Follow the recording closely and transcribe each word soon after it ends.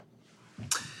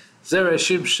Zera,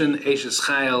 Shimshon, Aishes,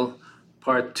 Chayil,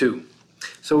 Part 2.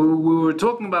 So we were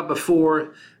talking about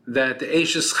before that the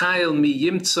Aishes Chayil mi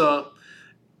yimtza,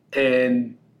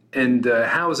 and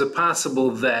how is it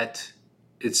possible that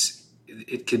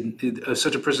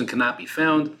such a person cannot be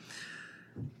found?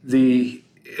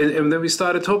 And then we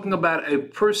started talking about a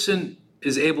person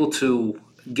is able to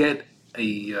get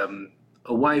a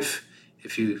wife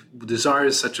if he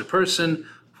desires such a person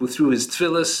through his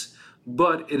tefillas,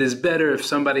 but it is better if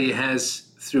somebody has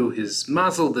through his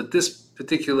mazel that this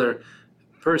particular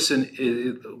person,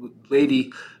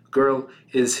 lady, girl,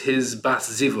 is his bas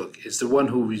zivug, is the one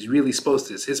who he's really supposed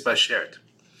to, is his bashert.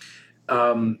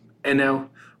 And now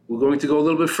we're going to go a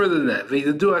little bit further than that.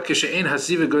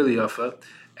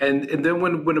 And then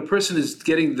when a person is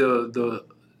getting the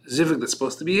zivug that's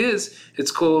supposed to be his,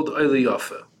 it's called oili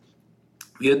yafa.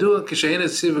 If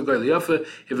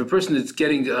a person is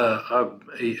getting a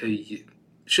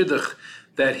shidduch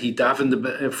that he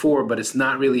davened for, but it's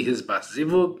not really his bas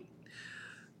zivug,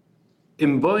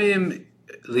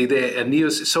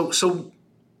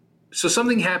 so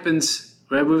something happens,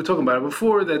 right? We were talking about it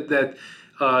before that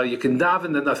you can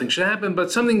daven that nothing should happen,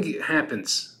 but something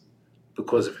happens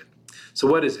because of it. So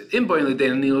what is it?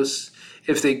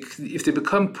 If they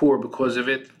become poor because of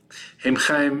it, it's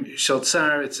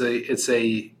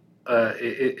a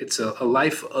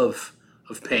life of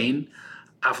pain.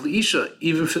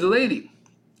 Even for the lady.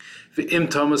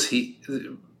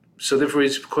 So therefore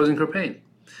he's causing her pain.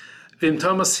 And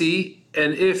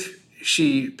if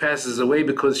she passes away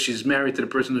because she's married to the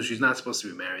person who she's not supposed to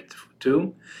be married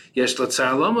to, that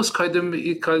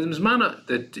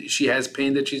she has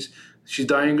pain, that she's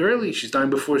dying early. She's dying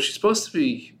before she's supposed to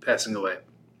be passing away.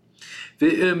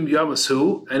 And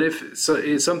if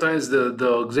sometimes the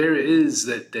Zera is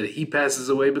that he passes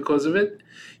away because of it,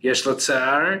 that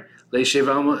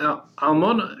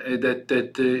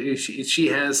she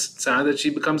has tzar that she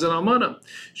becomes an almana.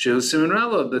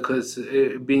 Because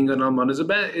being an almana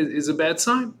is a bad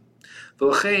sign.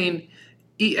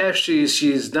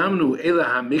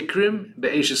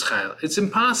 It's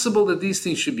impossible that these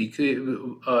things should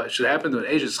happen to an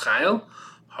Aishes Chayil,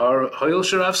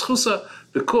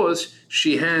 because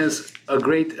she has a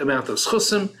great amount of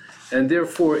schusim, and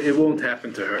therefore it won't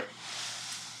happen to her.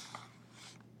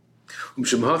 And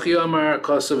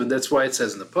that's why it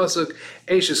says in the pasuk,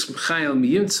 Aishes Chayil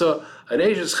miyimtza, an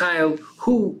Aishes Chayil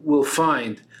who will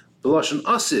find the lashon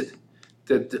asid,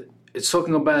 that it's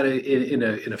talking about it in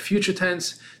a future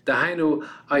tense. Dahainu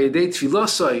ayadei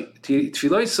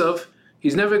tfilosav.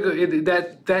 He's never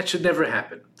that should never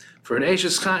happen. For an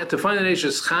Aishes Chayil, to find an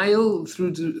Aishes Chayil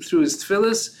through his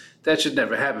tefillas, that should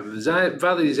never happen.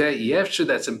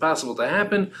 That's impossible to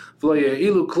happen.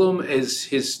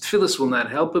 His tefillas will not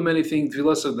help him anything.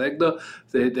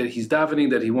 That he's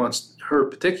davening, that he wants her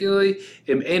particularly.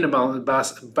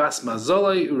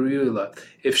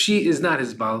 If she is not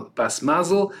his bas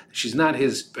mazel, she's not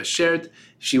his bashert,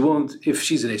 she won't. If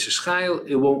she's an Aishes Chayil,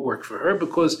 it won't work for her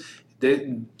because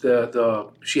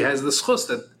she has the schus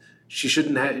that she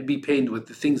shouldn't be pained with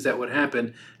the things that would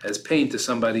happen as pain to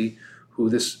somebody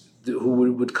who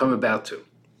would come about to,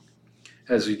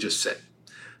 as we just said.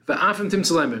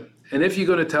 And if you're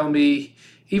going to tell me,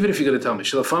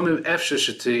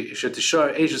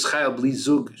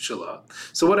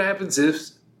 so what happens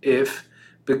if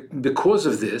because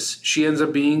of this she ends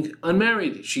up being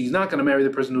unmarried? She's not going to marry the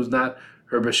person who's not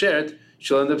her bashert.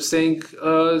 She'll end up staying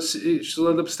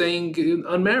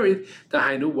unmarried.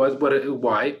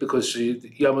 Why? Because she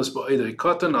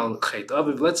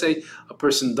let's say a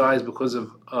person dies because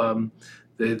of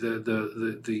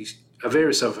the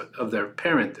avarice of their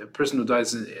parent, a person who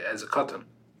dies as a katan.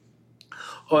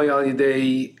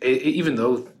 Even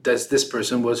though this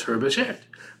person was her bashert.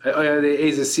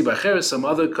 Some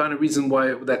other kind of reason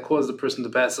why that caused the person to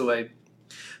pass away.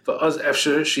 And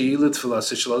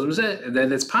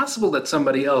then it's possible that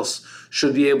somebody else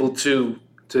should be able to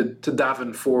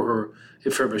daven for her.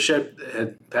 If her bashert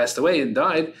had passed away and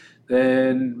died,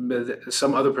 then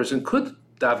some other person could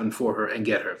daven for her and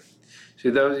get her.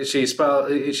 That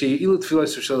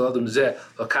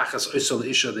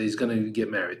he's going to get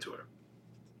married to her.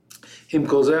 Even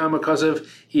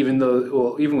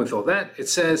with all that, it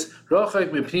says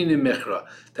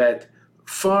that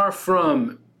far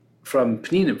from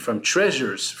pninim, from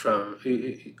treasures, are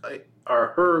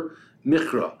her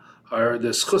mikra, are the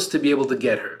schus to be able to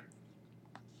get her.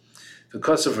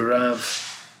 Because of Rav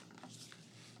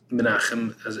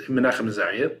Menachem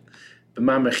Azariah,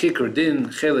 b'mamar chikr din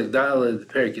chelik daled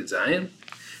perik yitzayin,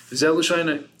 v'zel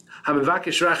l'shaynai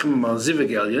hamivakish rachim mal zivug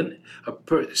elyon.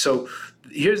 So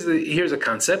here's a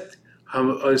concept.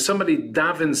 Somebody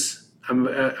davens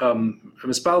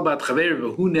Mispal bat chaver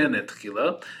v'hu nenet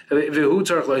chila, v'hu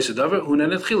tzarich lo yisod davar, hu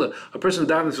nenet chila. A person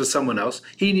who davens for someone else,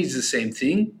 he needs the same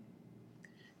thing.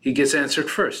 He gets answered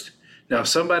first. Now,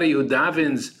 somebody who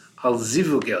davens al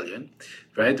zivug elyon,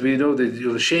 right? We know that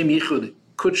l'shem yichud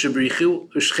kutshe brichu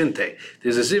u'shchinte.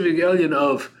 There's a zivug elyon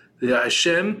of the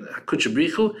Hashem, kutshe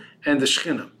brichu, and the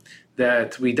Shechina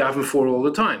that we daven for all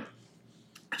the time.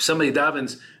 If somebody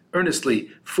davens earnestly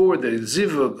for the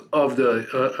zivug of the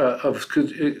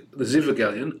zivug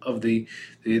elyon of the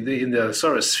in the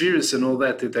Sarah spheres and all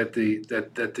that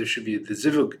there should be the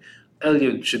zivug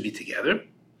elyon should be together.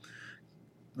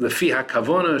 The fi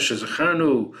hakavana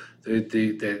shezacharnu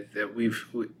that we've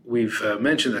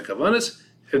mentioned the kavanas.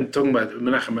 I'm talking about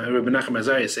Rabbi Menachem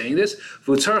Azariah saying this.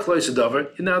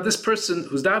 Now, this person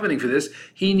who's davening for this,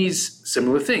 he needs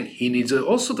similar thing. He needs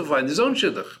also to find his own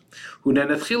shidduch.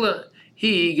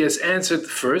 He gets answered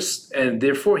first, and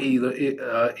therefore he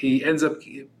ends up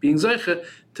being zeicha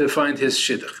to find his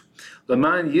shidduch.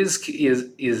 Laman yizke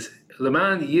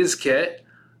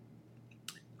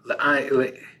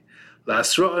la'asro'a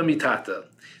mitata,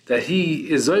 that he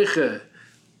is zeicha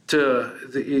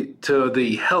to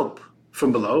the help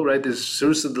from below, right? There's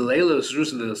Surusa de Leila,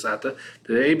 Surusa de Sata.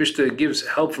 The Eibishter gives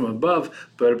help from above,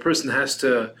 but a person has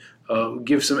to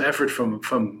give some effort from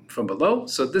below.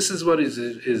 So this is what his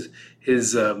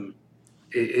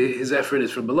effort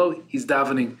is from below. He's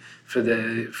davening for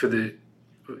the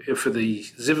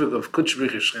zivug of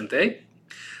Kutshbrich Shchente.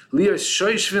 Lios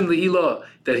Shoishvin Leila,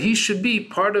 that he should be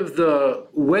part of the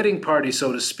wedding party,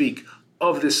 so to speak,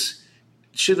 of this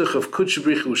shidduch of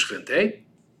Kutshbrich Shchente.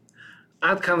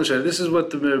 This is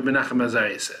what the Menachem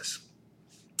Azariah says.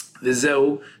 The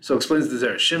Zeu, so explains the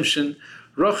Zera Shimshon,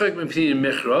 Rochek Mepini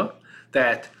Michra,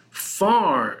 that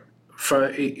far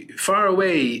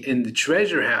away in the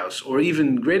treasure house, or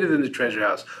even greater than the treasure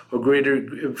house, or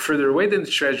further away than the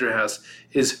treasure house,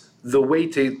 is the way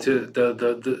to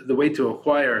the way to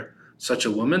acquire such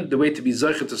a woman, the way to be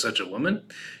zeichet to such a woman.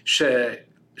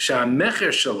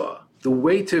 She'amecher shalah, the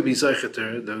way to be zeichet to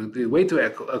her, the way to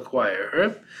acquire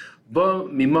her. Ba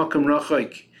mimakam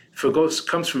rachaik,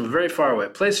 comes from a very far away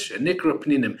place. Nikra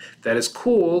pninim, that is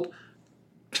called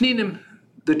pninim.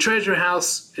 The treasure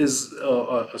house is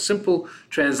a simple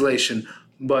translation,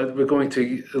 but we're going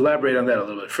to elaborate on that a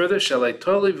little bit further. Shalai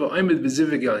toli v'oimid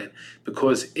b'zivug elyon,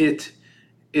 because it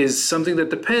is something that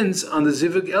depends on the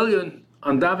zivug elyon,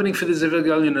 on davening for the zivug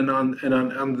elyon, and on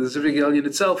the zivug elyon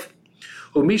itself.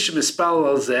 Umisha mispal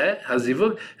al zeh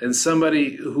hazivug, and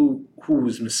somebody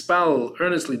who's mispal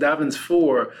earnestly davens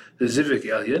for the zivug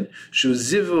elyon. Shu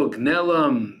zivug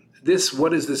nelam.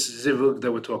 What is this zivug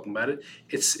that we're talking about?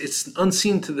 It's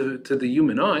unseen to the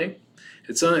human eye.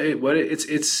 It's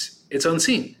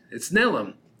unseen. It's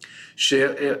nelam. Shel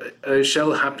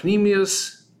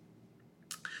hapnimius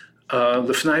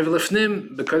lefnai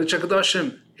v'lefnim b'kodesh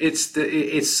HaKadoshim.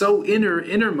 It's so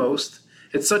innermost.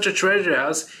 It's such a treasure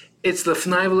house. It's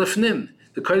lefnai v'lefnim,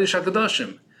 the kodesh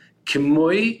HaKadoshim.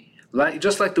 Kimoi,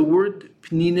 just like the word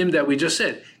pninim that we just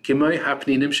said. Kimoi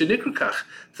hapninim shenikrukach.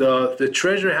 The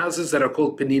treasure houses that are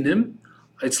called pninim,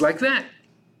 it's like that.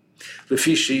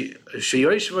 Lefi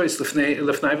sheyoshva is lefnai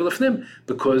v'lefnim,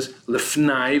 because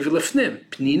lefnai v'lefnim,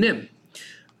 pninim.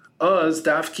 Az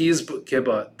dafki is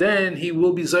keba. Then he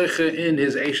will be zeicha in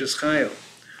his Aishes Chayil.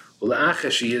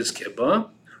 Ula'achesh is keba.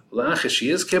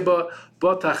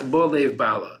 Botach bolev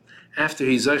bala. After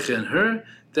he's zeicha in her,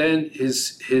 then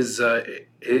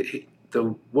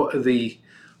the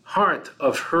heart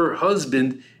of her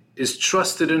husband is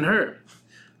trusted in her.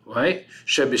 Right?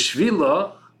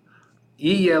 Shebishvila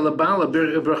yiyeh lebala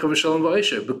bracha v'shalom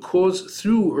v'oisher.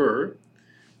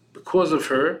 Because of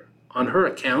her, on her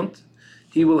account,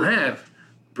 he will have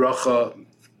bracha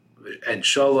and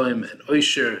shalom and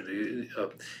oisher.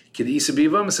 Kedisa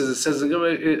b'Yivamis, as it says in the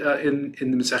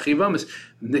Mesach Yivamis,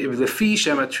 lefi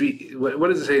shamatri. What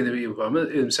does it say in the Yivamis?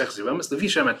 In Mesach Yivamis, lefi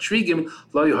shamatrigim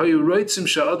lo yehayu roitzim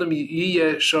sha'adam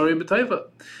yiyeh sharei b'taiva.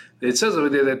 It says over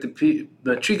there that the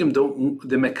mekatrigim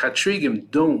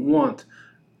don't want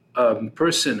a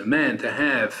man to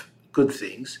have good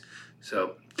things.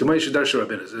 So, Kamei Shadarsha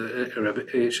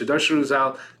Shadarsha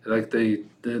Zal, like the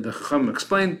Chacham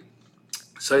explained.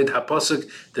 Said HaPasuk,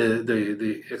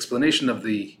 the explanation of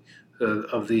the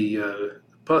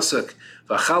pasuk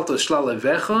V'achalta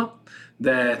Shlalevecha,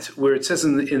 that where it says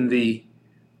in the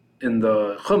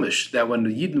Chumash that when the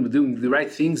Yidden were doing the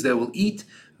right things, they will eat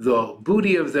the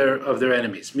booty of their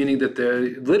enemies. Meaning that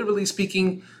they're literally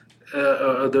speaking.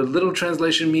 The literal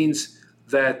translation means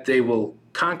that they will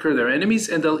conquer their enemies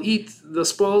and they'll eat the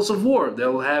spoils of war.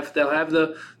 They'll have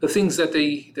the things that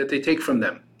they take from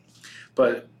them.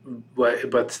 But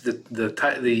but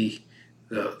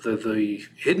the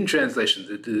hidden translation,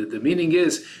 the meaning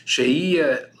is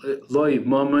Sheiya loy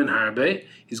mammon harbe.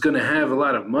 He's going to have a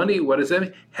lot of money. What does that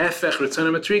mean? Hefech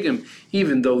retzana matrigim.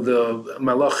 Even though the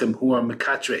malachim who are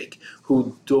mekatrek,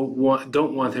 who don't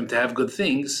want him to have good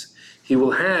things, he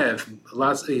will have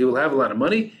lots. He will have a lot of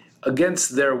money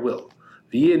against their will.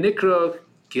 V'yeh nikra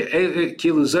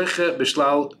kilu zeche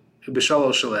b'shlal.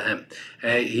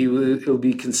 He'll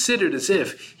be considered as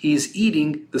if he's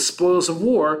eating the spoils of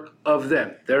war of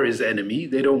them. They're his enemy.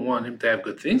 They don't want him to have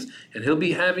good things, and he'll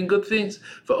be having good things.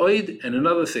 And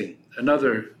another thing,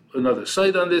 another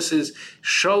side on this is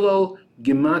Shalol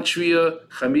Gematria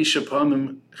Chamisha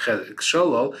Pamim.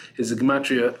 Shalol is a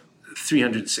Gematria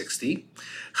 360.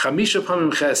 Chamisha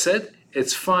Pamim Chesed.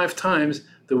 It's 5 times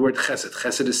the word chesed.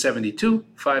 Chesed is 72.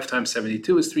 5 times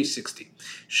 72 is 360.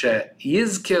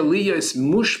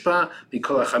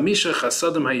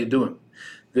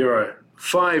 There are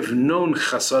 5 known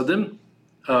chasadim,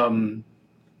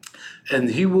 and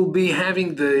he will be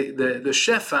having the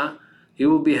shefa. He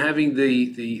will be having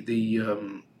he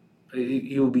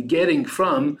will be getting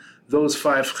from those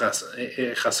 5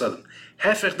 chasadim.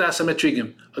 Hefech das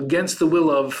hametrigim, against the will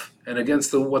of and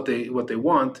against what they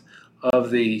want of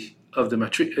the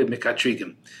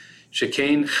mekatrigim.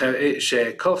 Shekol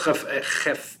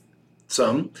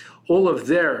cheftzam, all of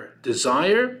their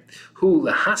desire, who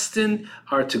lehastin,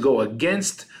 are to go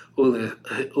against,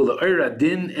 ule'ira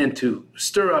din, and to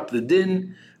stir up the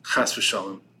din, chas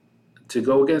v'shalom, to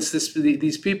go against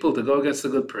these people, to go against the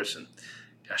good person.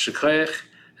 Yashar koach,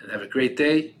 and have a great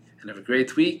day, and have a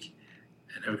great week,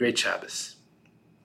 and have a great Shabbos.